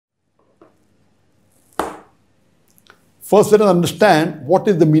First, let us understand what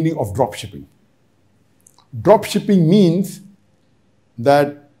is the meaning of dropshipping. Dropshipping means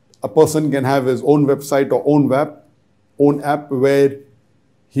that a person can have his own website or own app where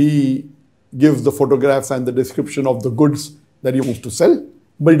he gives the photographs and the description of the goods that he wants to sell,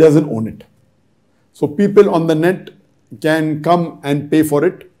 but he doesn't own it. So people on the net can come and pay for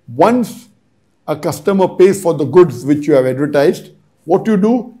it. Once a customer pays for the goods which you have advertised, what you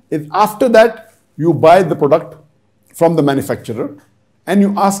do is after that, you buy the product from the manufacturer and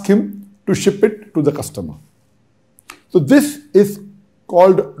you ask him to ship it to the customer. So this is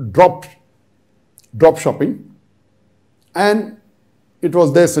called drop shopping, and it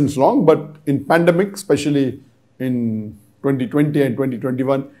was there since long, but in pandemic, especially in 2020 and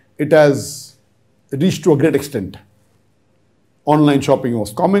 2021, it has reached to a great extent. Online shopping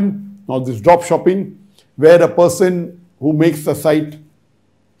was common. Now this drop shopping, where a person who makes the site,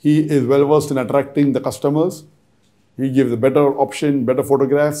 he is well versed in attracting the customers. He gives a better option, better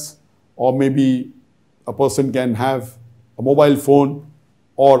photographs, or maybe a person can have a mobile phone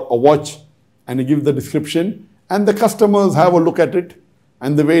or a watch and he gives the description and the customers have a look at it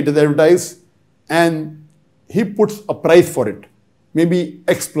and the way it is advertised and he puts a price for it, maybe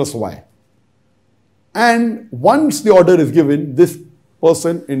X plus Y. And once the order is given, this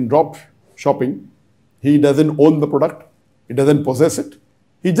person in drop shopping, he doesn't own the product, he doesn't possess it,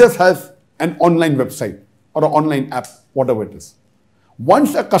 he just has an online website or an online app, whatever it is.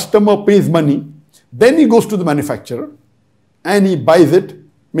 Once a customer pays money, then he goes to the manufacturer and he buys it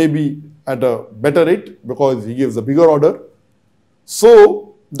maybe at a better rate because he gives a bigger order.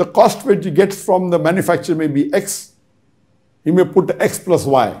 So the cost which he gets from the manufacturer may be X. He may put X plus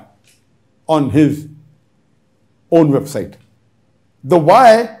Y on his own website. The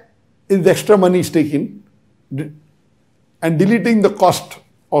Y is the extra money is taken and deleting the cost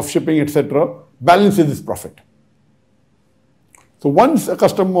of shipping, etc., balances his profit. So once a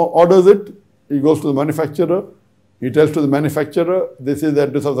customer orders it, he goes to the manufacturer, he tells to the manufacturer, this is the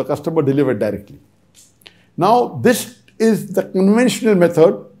address of the customer, delivered directly. Now, this is the conventional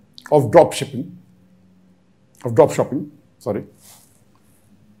method of drop shopping.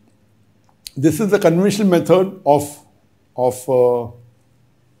 This is the conventional method of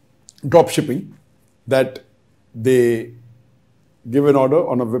drop shipping, that they give an order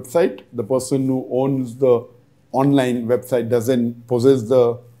on a website. The person who owns the online website doesn't possess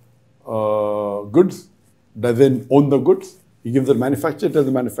the goods, doesn't own the goods. He gives the manufacturer, tells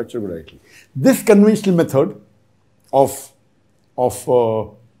the manufacturer directly. This conventional method of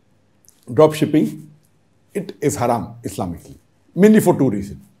drop shipping, it is haram Islamically, mainly for two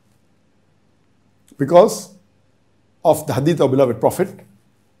reasons. Because of the hadith of beloved Prophet,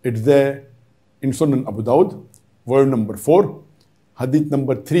 it's there in Sunan Abu Dawud, volume number 4, hadith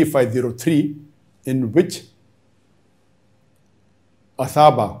number 3503, in which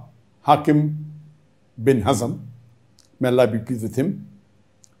Asaba Hakim bin Hazm, may Allah be pleased with him,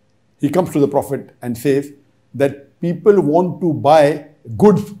 he comes to the Prophet and says that people want to buy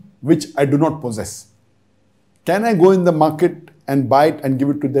goods which I do not possess. Can I go in the market and buy it and give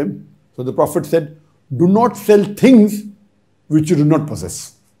it to them? So the Prophet said, do not sell things which you do not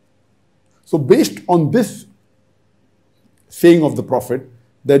possess. So based on this saying of the Prophet,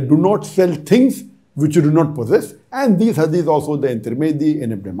 that do not sell things which you do not possess, and these hadiths also there in Tirmidhi,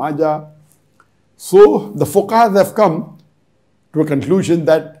 in Ibn Majah. So the fuqahas have come to a conclusion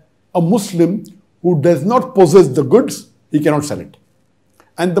that a Muslim who does not possess the goods, he cannot sell it.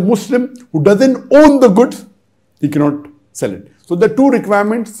 And the Muslim who doesn't own the goods, he cannot sell it. So there are two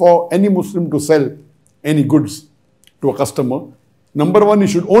requirements for any Muslim to sell any goods to a customer. Number one, he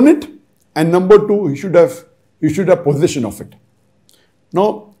should own it, and number two, he should have possession of it.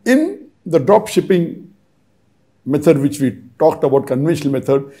 Now, in the drop shipping method which we talked about, conventional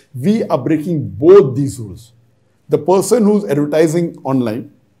method, we are breaking both these rules. The person who's advertising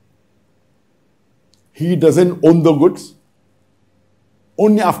online, he doesn't own the goods.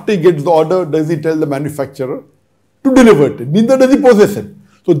 Only after he gets the order does he tell the manufacturer to deliver it. Neither does he possess it.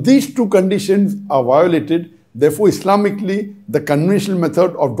 So these two conditions are violated. Therefore, Islamically, the conventional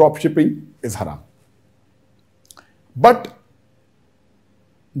method of drop shipping is haram. But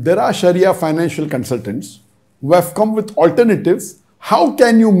there are Sharia financial consultants who have come with alternatives. How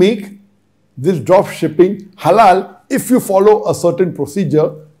can you make this drop shipping halal if you follow a certain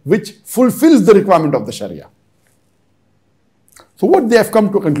procedure which fulfills the requirement of the Sharia? So what they have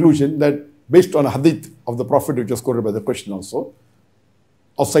come to a conclusion that based on a hadith of the Prophet, which was quoted by the question also,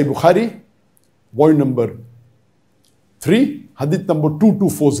 of Sahih Bukhari, volume number 3, hadith number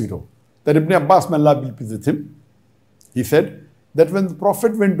 2240, that Ibn Abbas, may Allah be pleased with him, he said that when the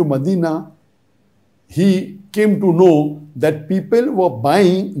Prophet went to Medina, he came to know that people were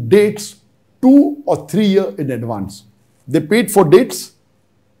buying dates 2 or 3 years in advance. They paid for dates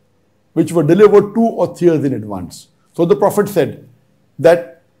which were delivered 2 or 3 years in advance. So the Prophet said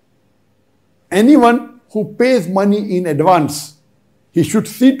that anyone who pays money in advance, he should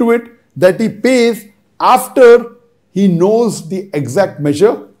see to it that he pays after he knows the exact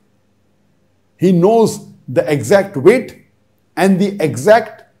measure, he knows the exact weight and the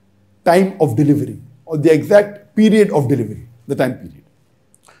exact time of delivery or the exact period of delivery, the time period.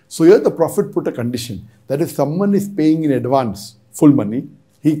 So here the Prophet put a condition that if someone is paying in advance full money,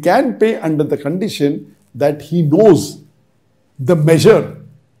 he can pay under the condition that he knows the measure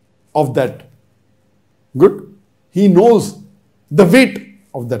of that good, he knows the weight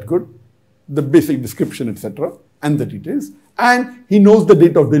of that good, the basic description, etc., and the details, and he knows the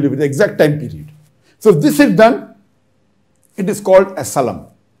date of delivery, the exact time period. So if this is done, it is called as salam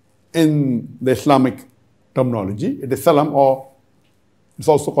in the Islamic terminology. It is salam, or it's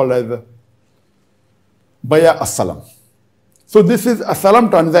also called as baya as-salam. So this is a salam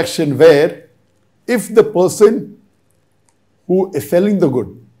transaction where if the person who is selling the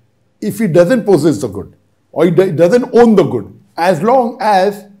good, if he doesn't possess the good or he doesn't own the good, as long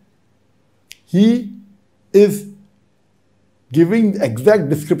as he is giving the exact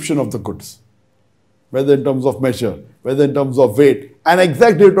description of the goods, whether in terms of measure, whether in terms of weight, and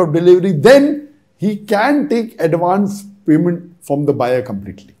exact date of delivery, then he can take advance payment from the buyer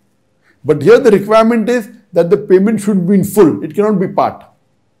completely. But here the requirement is that the payment should be in full. It cannot be part.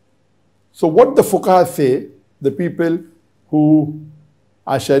 So what the fuqaha say, the people who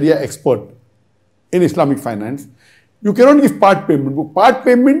are Sharia expert in Islamic finance, you cannot give part payment. Part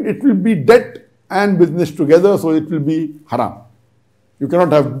payment, it will be debt and business together, so it will be haram. You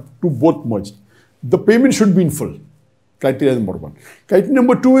cannot have both merged. The payment should be in full. Criteria number 1. Criteria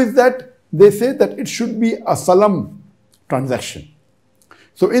number 2 is that they say that it should be a salam transaction.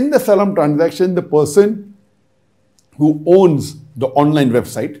 So in the salam transaction, the person who owns the online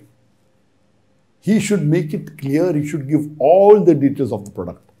website, he should make it clear, he should give all the details of the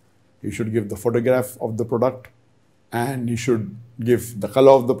product. He should give the photograph of the product, and he should give the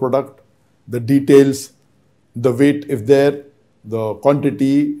color of the product, the details, the weight if there, the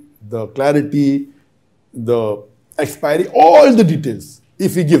quantity, the clarity, the expiry, all the details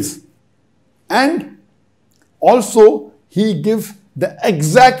if he gives. And also he gives the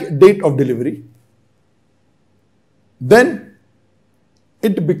exact date of delivery. Then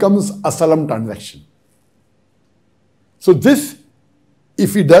it becomes a salam transaction. So this,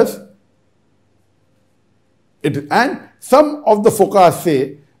 if he does, and some of the fuqaha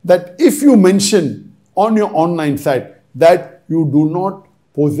say that if you mention on your online site that you do not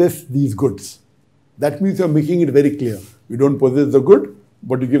possess these goods, that means you are making it very clear. You don't possess the good,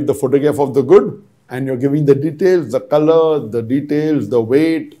 but you give the photograph of the good, and you're giving the details, the color, the details, the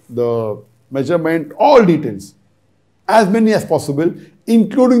weight, the measurement, all details, as many as possible,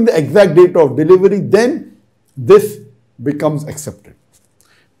 including the exact date of delivery, then this becomes accepted.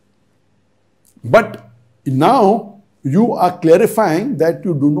 But now you are clarifying that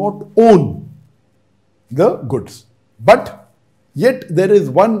you do not own the goods. But yet there is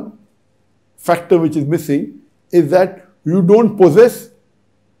one factor which is missing, is that you don't possess,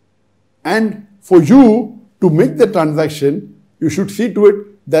 and for you to make the transaction, you should see to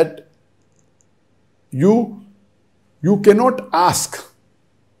it that you cannot ask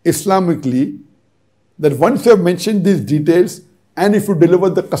Islamically that once you have mentioned these details, and if you deliver,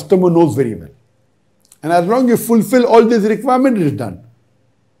 the customer knows very well. And as long as you fulfill all these requirements, it is done.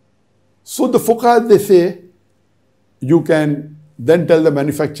 So the fuqaha, they say, you can then tell the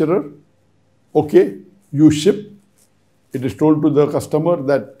manufacturer, okay, you ship. It is told to the customer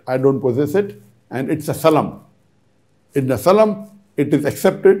that I don't possess it, and it's a salam. In the salam, it is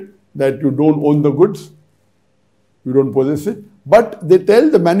accepted that you don't own the goods, you don't possess it, but they tell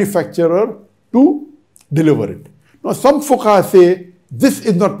the manufacturer to deliver it. Now some fuqaha say this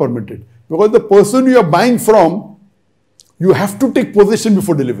is not permitted, because the person you are buying from, you have to take possession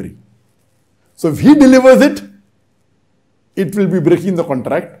before delivery. So if he delivers it, it will be breaking the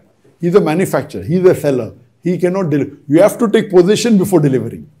contract. He's a manufacturer, he's a seller. He cannot deliver. You have to take possession before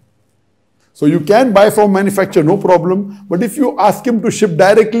delivering. So you can buy from manufacturer, no problem. But if you ask him to ship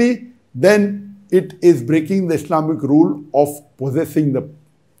directly, then it is breaking the Islamic rule of possessing the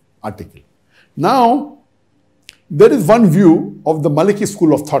article. Now, there is one view of the Maliki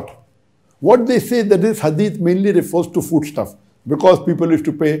school of thought. What they say that this hadith mainly refers to foodstuff, because people used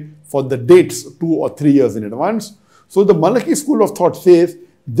to pay for the dates 2 or 3 years in advance. So the Maliki school of thought says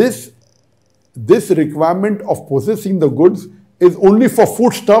this requirement of possessing the goods is only for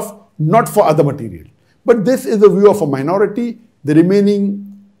foodstuff, not for other material. But this is the view of a minority. The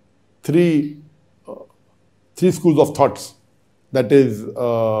remaining three schools of thoughts, that is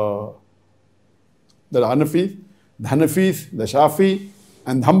the Hanafis, the Shafi,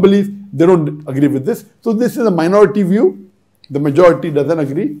 and the Hanbalis, they don't agree with this. So this is a minority view. The majority doesn't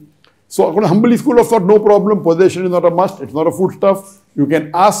agree. So according to Hanbali school of thought, no problem. Possession is not a must. It's not a foodstuff. You can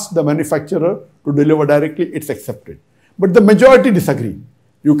ask the manufacturer to deliver directly. It's accepted. But the majority disagree.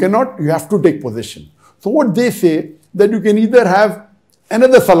 You cannot. You have to take possession. So what they say, that you can either have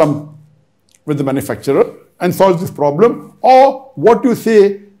another salam with the manufacturer and solve this problem, or what you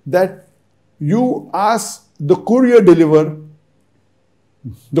say, that you ask the courier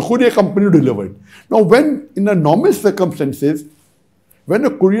company to deliver it. Now, when in a normal circumstances, when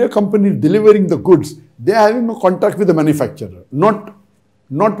a courier company is delivering the goods, they are having a contract with the manufacturer, not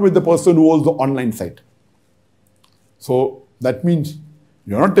with the person who owns the online site. So that means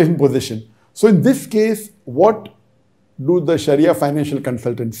you're not taking possession. So in this case, what do the Sharia financial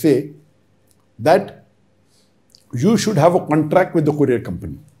consultants say? That you should have a contract with the courier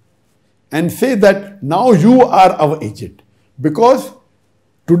company and say that now you are our agent. Because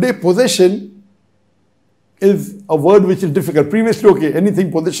today possession is a word which is difficult. Previously, okay,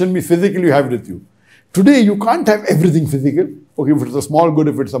 anything possession means physically you have it with you. Today you can't have everything physical. Okay, if it's a small good,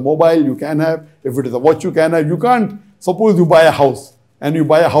 if it's a mobile, you can have. If it is a watch, you can have. You can't. Suppose you buy a house and you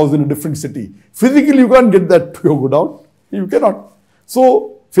buy a house in a different city. Physically, you can't get that pure good out. You cannot.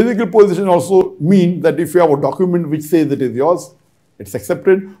 So physical possession also means that if you have a document which says it is yours, it's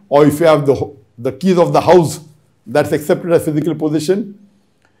accepted. Or if you have the keys of the house, that's accepted as physical possession.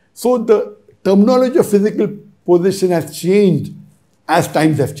 So the terminology of physical possession has changed as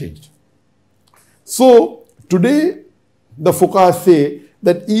times have changed. So today the fuqaha say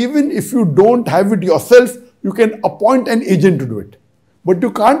that even if you don't have it yourself, you can appoint an agent to do it. But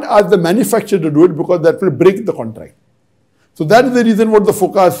you can't ask the manufacturer to do it because that will break the contract. So that is the reason what the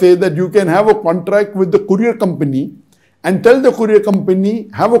fuqaha say, that you can have a contract with the courier company and tell the courier company,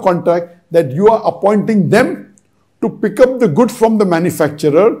 have a contract that you are appointing them to pick up the goods from the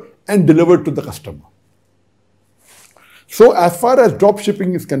manufacturer and deliver to the customer. So as far as drop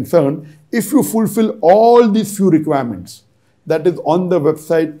shipping is concerned, if you fulfill all these few requirements, that is on the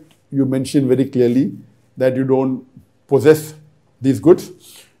website, you mention very clearly that you don't possess these goods.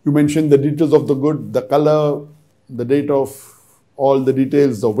 You mention the details of the good, the color, the date of all the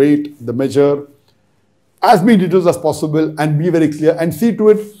details, the weight, the measure, as many details as possible, and be very clear and see to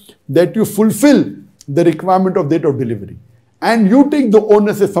it that you fulfill the requirement of date of delivery. And you take the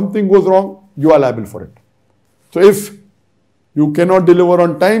onus. If something goes wrong, you are liable for it. So if you cannot deliver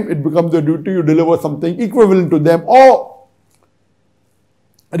on time, it becomes your duty, you deliver something equivalent to them or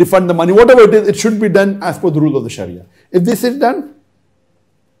refund the money, whatever it is, it should be done as per the rules of the Sharia. If this is done,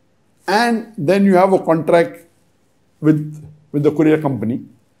 and then you have a contract with the courier company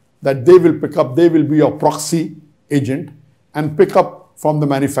that they will pick up, they will be your proxy agent and pick up from the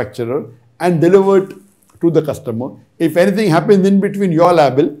manufacturer and deliver it to the customer. If anything happens in between, you are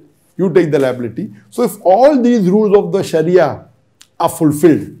liable, you take the liability. So if all these rules of the Sharia are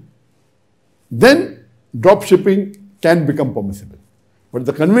fulfilled, then drop shipping can become permissible. But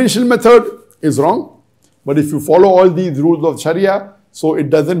the conventional method is wrong. But if you follow all these rules of Sharia, so it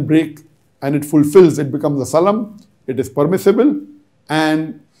doesn't break and it fulfills, it becomes a salam, it is permissible,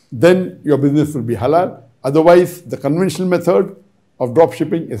 and then your business will be halal. Otherwise, the conventional method of drop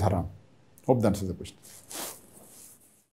shipping is haram. Hope that answers the question.